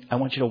he's saying, I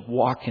want you to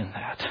walk in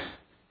that.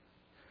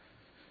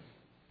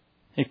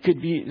 It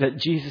could be that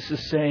Jesus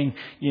is saying,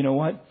 you know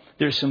what?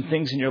 There's some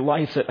things in your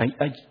life that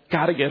I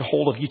got to get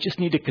hold of. You just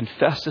need to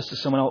confess this to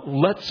someone else.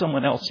 Let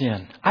someone else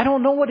in. I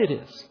don't know what it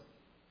is.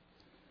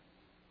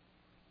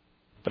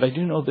 But I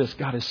do know this.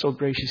 God is so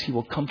gracious. He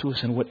will come to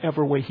us in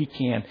whatever way he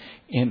can.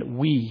 And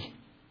we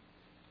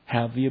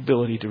have the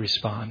ability to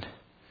respond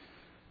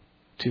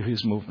to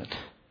his movement.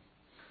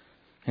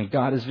 And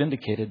God is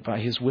vindicated by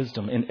his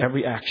wisdom in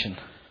every action.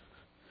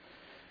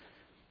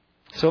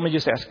 So let me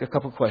just ask a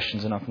couple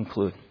questions and I'll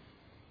conclude.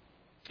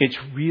 It's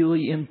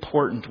really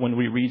important when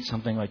we read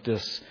something like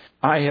this.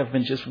 I have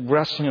been just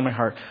wrestling in my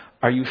heart.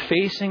 Are you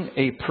facing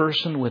a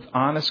person with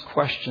honest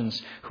questions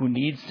who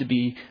needs to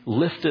be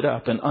lifted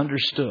up and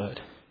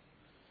understood?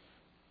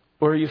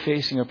 Or are you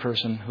facing a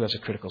person who has a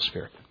critical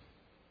spirit?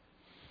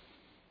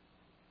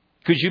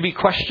 Could you be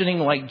questioning,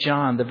 like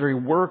John, the very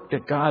work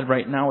that God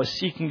right now is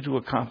seeking to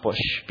accomplish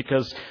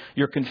because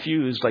you're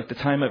confused, like the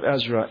time of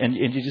Ezra, and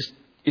you just,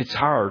 it's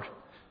hard.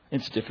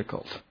 It's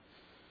difficult.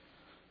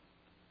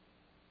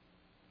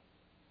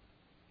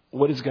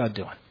 What is God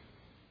doing?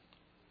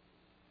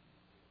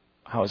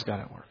 How is God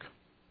at work?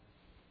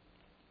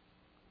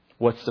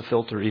 What's the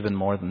filter even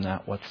more than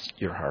that? What's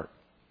your heart?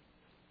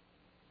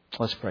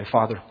 Let's pray.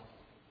 Father,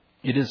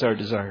 it is our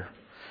desire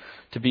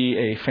to be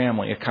a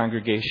family, a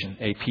congregation,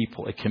 a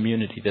people, a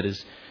community that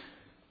is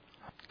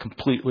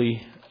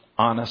completely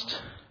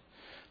honest,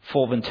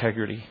 full of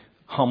integrity,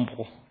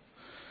 humble,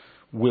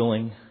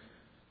 willing.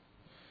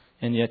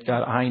 And yet,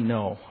 God, I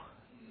know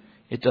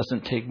it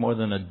doesn't take more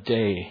than a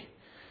day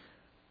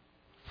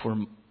for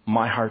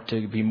my heart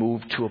to be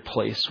moved to a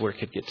place where it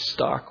could get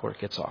stuck, where it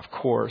gets off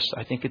course.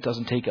 I think it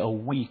doesn't take a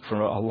week for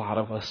a lot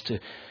of us to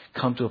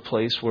come to a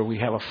place where we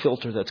have a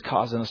filter that's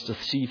causing us to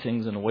see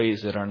things in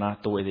ways that are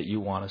not the way that you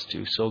want us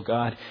to. So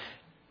God,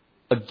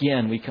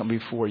 again, we come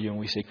before you and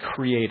we say,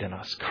 create in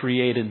us,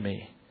 create in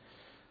me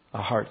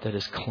a heart that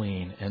is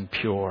clean and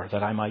pure,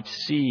 that I might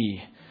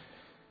see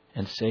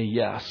and say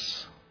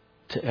yes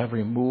to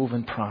every move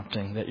and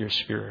prompting that your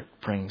Spirit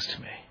brings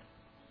to me.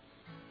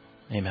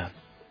 Amen.